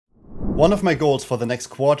One of my goals for the next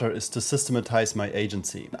quarter is to systematize my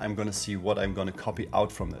agency. I'm going to see what I'm going to copy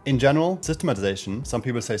out from it. In general, systematization, some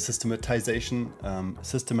people say systematization,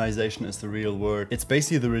 systemization is the real word. It's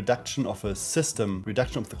basically the reduction of a system,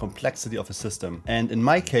 reduction of the complexity of a system. And in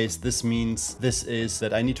my case, this means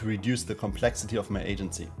that I need to reduce the complexity of my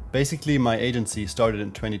agency. Basically, my agency started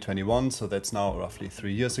in 2021, so that's now roughly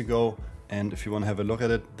 3 years ago. And if you want to have a look at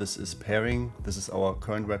it, this is pairing. This is our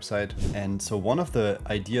current website. And so one of the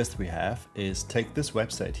ideas we have is take this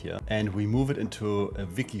website here and we move it into a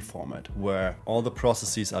wiki format where all the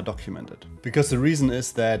processes are documented. Because the reason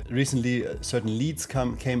is that recently certain leads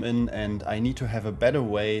came in and I need to have a better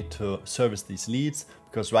way to service these leads,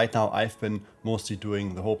 because right now I've been mostly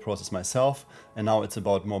doing the whole process myself. And now it's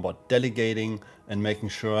more about delegating and making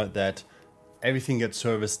sure that everything gets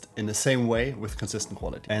serviced in the same way with consistent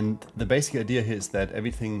quality. And the basic idea here is that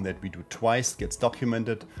everything that we do twice gets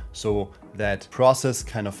documented, so that process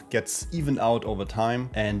kind of gets evened out over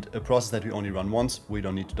time, and a process that we only run once, we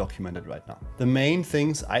don't need to document it right now. The main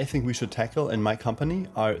things I think we should tackle in my company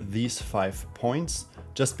are these 5 points,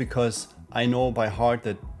 just because I know by heart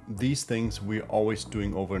that these things we're always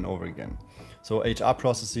doing over and over again. So HR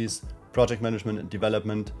processes, project management and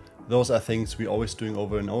development, those are things we're always doing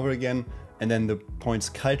over and over again. And then the points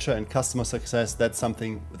culture and customer success, that's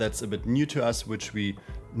something that's a bit new to us, which we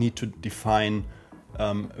need to define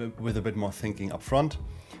with a bit more thinking up front.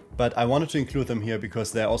 But I wanted to include them here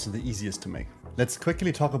because they're also the easiest to make. Let's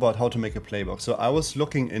quickly talk about how to make a playbook. So I was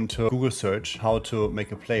looking into Google search, how to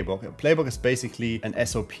make a playbook. A playbook is basically an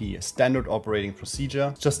SOP, a standard operating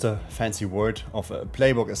procedure. It's just a fancy word of a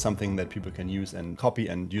playbook is something that people can use and copy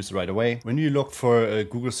and use right away. When you look for a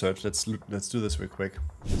Google search, let's do this real quick.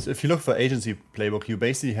 So if you look for agency playbook, you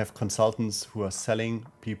basically have consultants who are selling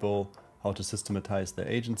people how to systematize their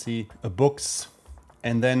agency, books,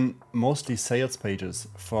 and then mostly sales pages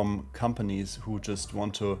from companies who just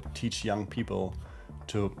want to teach young people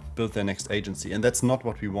to build their next agency. And that's not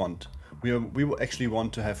what we want. We actually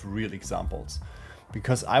want to have real examples,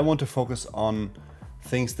 because I want to focus on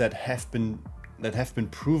things that have been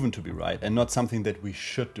proven to be right, and not something that we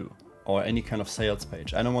should do or any kind of sales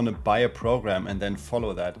page. I don't want to buy a program and then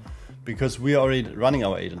follow that, because we are already running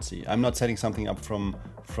our agency. I'm not setting something up from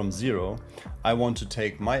zero. I want to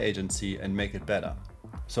take my agency and make it better.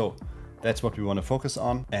 So that's what we want to focus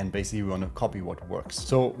on, and basically we want to copy what works.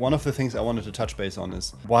 So one of the things I wanted to touch base on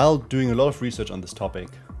is, while doing a lot of research on this topic,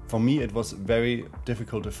 for me it was very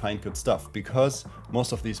difficult to find good stuff, because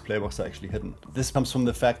most of these playbooks are actually hidden. This comes from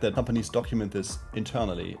the fact that companies document this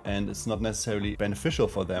internally, and it's not necessarily beneficial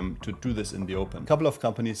for them to do this in the open. A couple of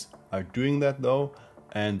companies are doing that though,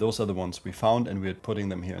 and those are the ones we found, and we're putting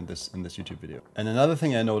them here in this YouTube video. And another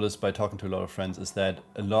thing I noticed by talking to a lot of friends is that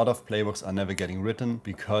a lot of playbooks are never getting written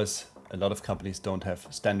because a lot of companies don't have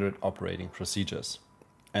standard operating procedures.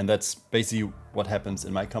 And that's basically what happens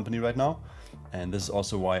in my company right now. And this is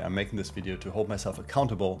also why I'm making this video, to hold myself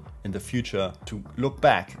accountable in the future, to look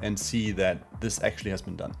back and see that this actually has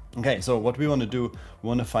been done. Okay, so what we want to do, we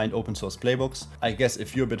want to find open source playbooks. I guess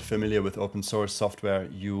if you're a bit familiar with open source software,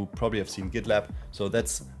 you probably have seen Gitlab. So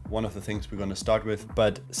that's one of the things we're going to start with.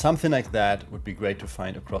 But something like that would be great to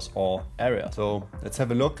find across all areas. So let's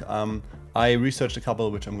have a look. I researched a couple,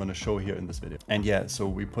 which I'm going to show here in this video. And yeah, so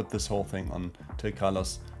we put this whole thing on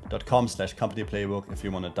tilcarlos.com/company playbook. If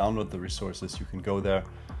you want to download the resources, you can go there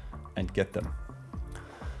and get them.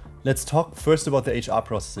 Let's talk first about the HR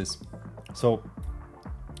processes. So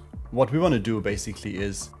what we want to do basically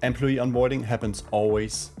is, employee onboarding happens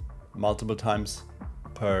always multiple times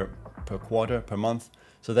per quarter, per month.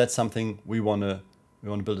 So that's something we want to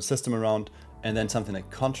build a system around. And then something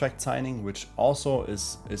like contract signing, which also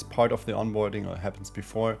is part of the onboarding, or happens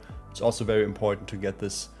before. It's also very important to get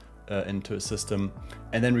this into a system.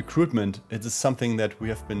 And then recruitment, it is something that we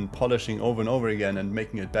have been polishing over and over again and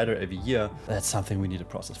making it better every year. That's something we need a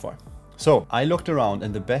process for. So I looked around,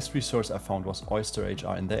 and the best resource I found was Oyster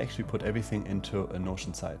HR, and they actually put everything into a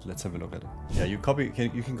Notion site. Let's have a look at it. Yeah, you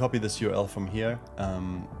can copy this URL from here,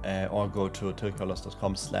 or go to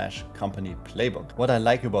tilcarlos.com/company playbook. What I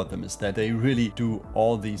like about them is that they really do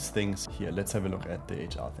all these things here. Let's have a look at the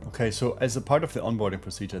HR thing. Okay, so as a part of the onboarding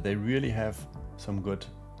procedure, they really have some good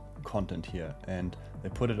content here, and they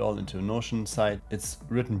put it all into a Notion site. It's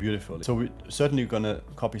written beautifully. So we're certainly gonna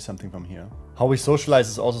copy something from here. How we socialize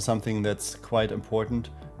is also something that's quite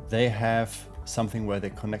important. They have something where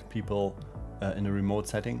they connect people in a remote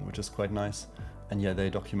setting, which is quite nice. And yeah, they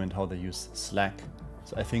document how they use Slack.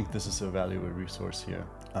 So I think this is a valuable resource here.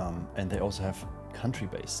 And they also have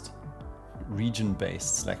country-based,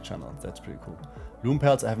 region-based Slack channel. That's pretty cool.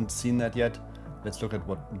 Loompearls, I haven't seen that yet. Let's look at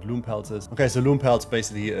what Loompelts is. Okay, so Loompelts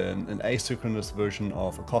basically an asynchronous version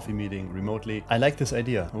of a coffee meeting remotely. I like this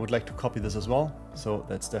idea. I would like to copy this as well. So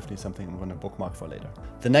that's definitely something I'm going to bookmark for later.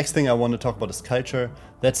 The next thing I want to talk about is culture.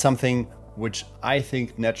 That's something which I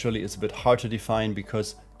think naturally is a bit hard to define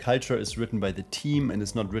because culture is written by the team and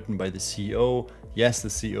it's not written by the CEO. Yes, the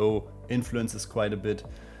CEO influences quite a bit,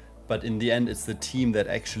 but in the end, it's the team that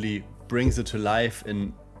actually brings it to life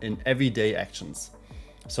in everyday actions.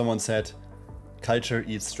 Someone said, culture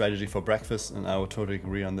eats strategy for breakfast, and I would totally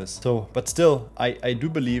agree on this. So, but still, I do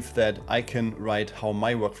believe that I can write how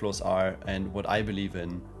my workflows are and what I believe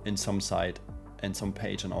in some site and some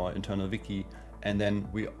page on our internal wiki, and then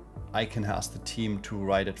I can ask the team to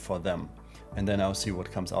write it for them, and then I'll see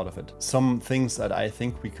what comes out of it. Some things that I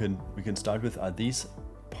think we can start with are these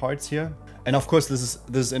parts here. And of course, this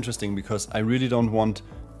is interesting because I really don't want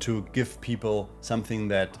to give people something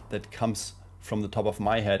that comes from the top of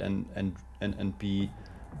my head and be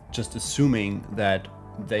just assuming that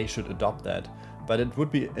they should adopt that. But it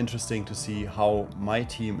would be interesting to see how my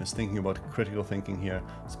team is thinking about critical thinking here,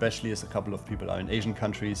 especially as a couple of people are in Asian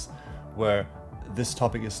countries where this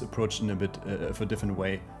topic is approached in a bit of a different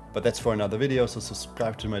way. But that's for another video, so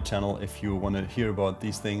subscribe to my channel if you want to hear about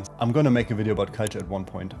these things. I'm going to make a video about culture at one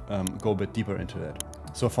point, go a bit deeper into that.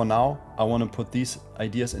 So for now, I want to put these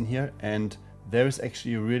ideas in here, and there is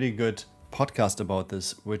actually a really good podcast about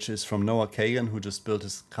this, which is from Noah Kagan, who just built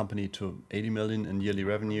his company to 80 million in yearly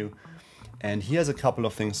revenue. And he has a couple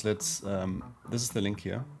of things. This is the link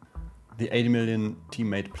here. The 80 million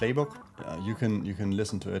teammate playbook. You can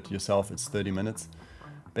listen to it yourself. It's 30 minutes.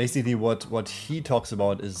 Basically what he talks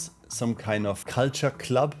about is some kind of culture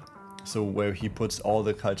club. So where he puts all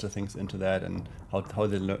the culture things into that and how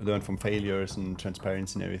they learn from failures and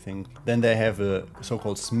transparency and everything. Then they have a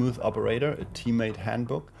so-called smooth operator, a teammate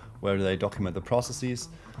handbook, where they document the processes.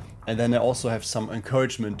 And then they also have some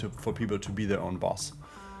encouragement for people to be their own boss,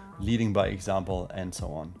 leading by example and so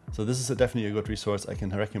on. So this is definitely a good resource. I can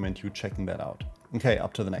recommend you checking that out. Okay,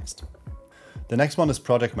 up to the next. The next one is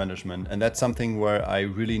project management, and that's something where I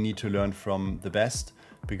really need to learn from the best,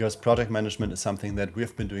 because project management is something that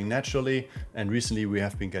we've been doing naturally, and recently we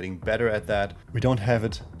have been getting better at that. We don't have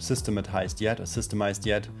it systematized yet or systemized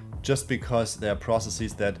yet, just because there are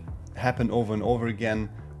processes that happen over and over again,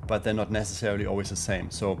 but they're not necessarily always the same.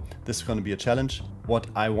 So this is going to be a challenge. What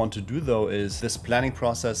I want to do though is this planning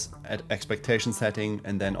process at expectation setting,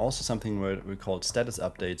 and then also something where we call status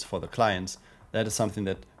updates for the clients. That is something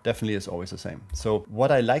that definitely is always the same. So what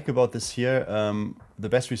I like about this here, the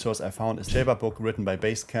best resource I found is Shaper book written by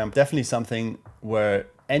Basecamp. Definitely something where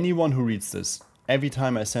anyone who reads this, every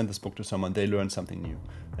time I send this book to someone, they learn something new.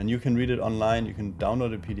 And you can read it online, you can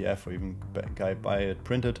download a PDF or even buy it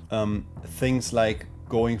printed. Things like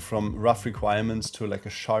going from rough requirements to like a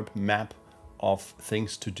sharp map of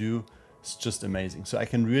things to do, it's just amazing. So I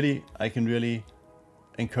can really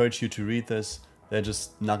encourage you to read this. They're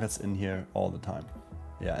just nuggets in here all the time.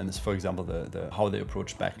 Yeah, and this, for example, the how they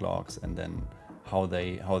approach backlogs, and then how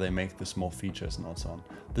they make the small features and so on.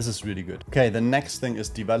 This is really good. Okay, the next thing is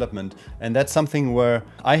development, and that's something where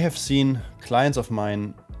I have seen clients of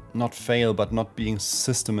mine not fail, but not being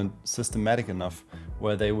systematic enough,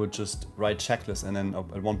 where they would just write checklists and then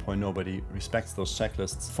at one point nobody respects those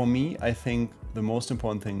checklists. For me, I think the most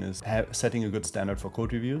important thing is setting a good standard for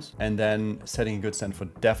code reviews, and then setting a good standard for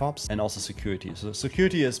DevOps and also security. So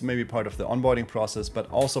security is maybe part of the onboarding process, but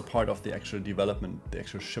also part of the actual development, the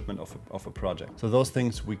actual shipment of a project. So those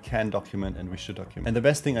things we can document and we should document. And the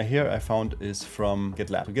best thing I found is from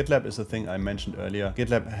Gitlab. So Gitlab is the thing I mentioned earlier.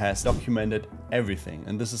 Gitlab has documented everything,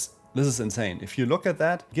 and this is insane. If you look at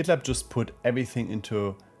that, GitLab just put everything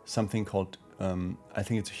into something called, I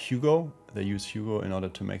think it's Hugo. They use Hugo in order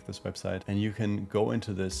to make this website. And you can go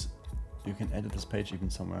into this, you can edit this page even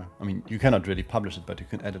somewhere. I mean, you cannot really publish it, but you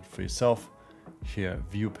can edit for yourself. Here,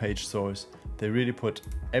 view page source. They really put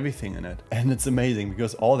everything in it. And it's amazing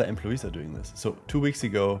because all the employees are doing this. So 2 weeks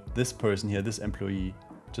ago, this person here, this employee,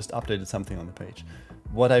 just updated something on the page.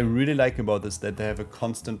 What I really like about this is that they have a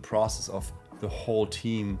constant process of the whole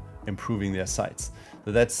team improving their sites.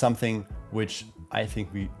 So that's something which I think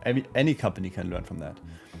any company can learn from that.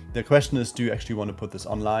 The question is, do you actually want to put this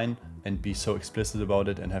online and be so explicit about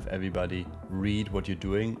it and have everybody read what you're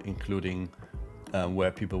doing, including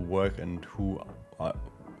where people work and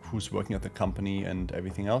who's working at the company and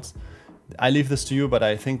everything else? I leave this to you, but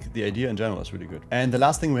I think the idea in general is really good. And the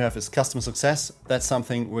last thing we have is customer success. That's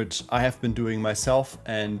something which I have been doing myself,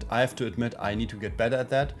 and I have to admit I need to get better at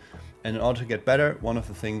that. And in order to get better, one of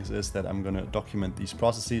the things is that I'm going to document these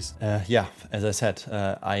processes. Yeah, as I said,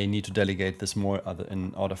 I need to delegate this more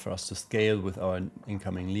in order for us to scale with our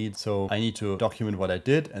incoming leads. So I need to document what I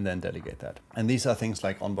did and then delegate that. And these are things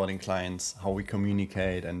like onboarding clients, how we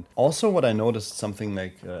communicate, and also what I noticed, something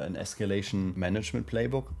like an escalation management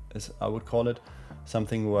playbook, as I would call it.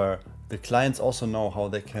 Something where the clients also know how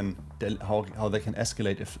they can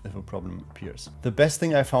escalate if a problem appears. The best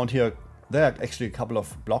thing I found here, there are actually a couple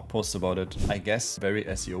of blog posts about it, I guess, very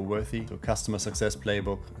SEO worthy. So customer success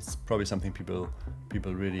playbook, it's probably something people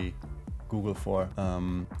really Google for.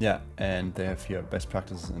 Yeah, and they have here best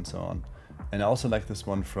practices and so on. And I also like this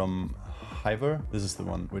one from Hiver. This is the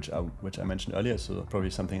one which I mentioned earlier, so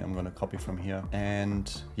probably something I'm going to copy from here.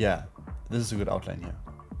 And yeah, this is a good outline here.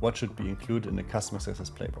 What should be included in the customer success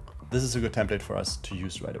playbook? This is a good template for us to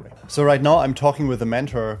use right away. So right now I'm talking with a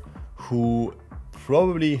mentor who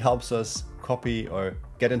probably helps us copy or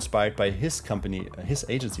get inspired by his company, his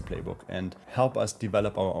agency playbook, and help us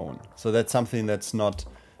develop our own. So that's something that's not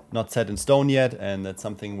set in stone yet, and that's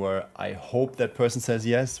something where I hope that person says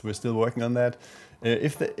yes. We're still working on that.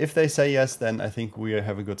 If they say yes, then I think we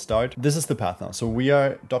have a good start. This is the path now. So we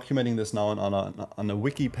are documenting this now on a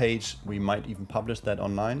wiki page. We might even publish that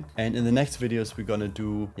online. And in the next videos, we're gonna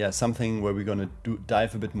do something where we're gonna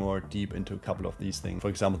dive a bit more deep into a couple of these things. For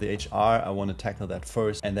example, the HR, I want to tackle that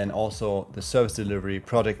first, and then also the service delivery,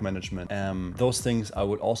 product management. Those things I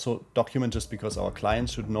would also document just because our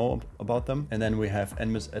clients should know about them. And then we have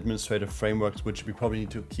administrative frameworks, which we probably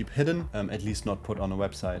need to keep hidden, at least not put on a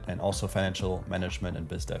website, and also financial management and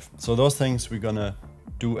biz dev. So those things we're gonna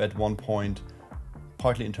do at one point,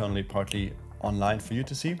 partly internally, partly online for you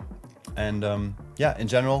to see. And yeah, in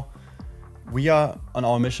general, we are on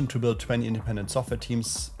our mission to build 20 independent software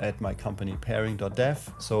teams at my company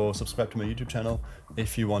pairing.dev. So subscribe to my YouTube channel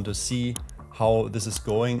if you want to see how this is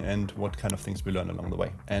going and what kind of things we learn along the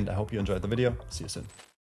way. And I hope you enjoyed the video. See you soon.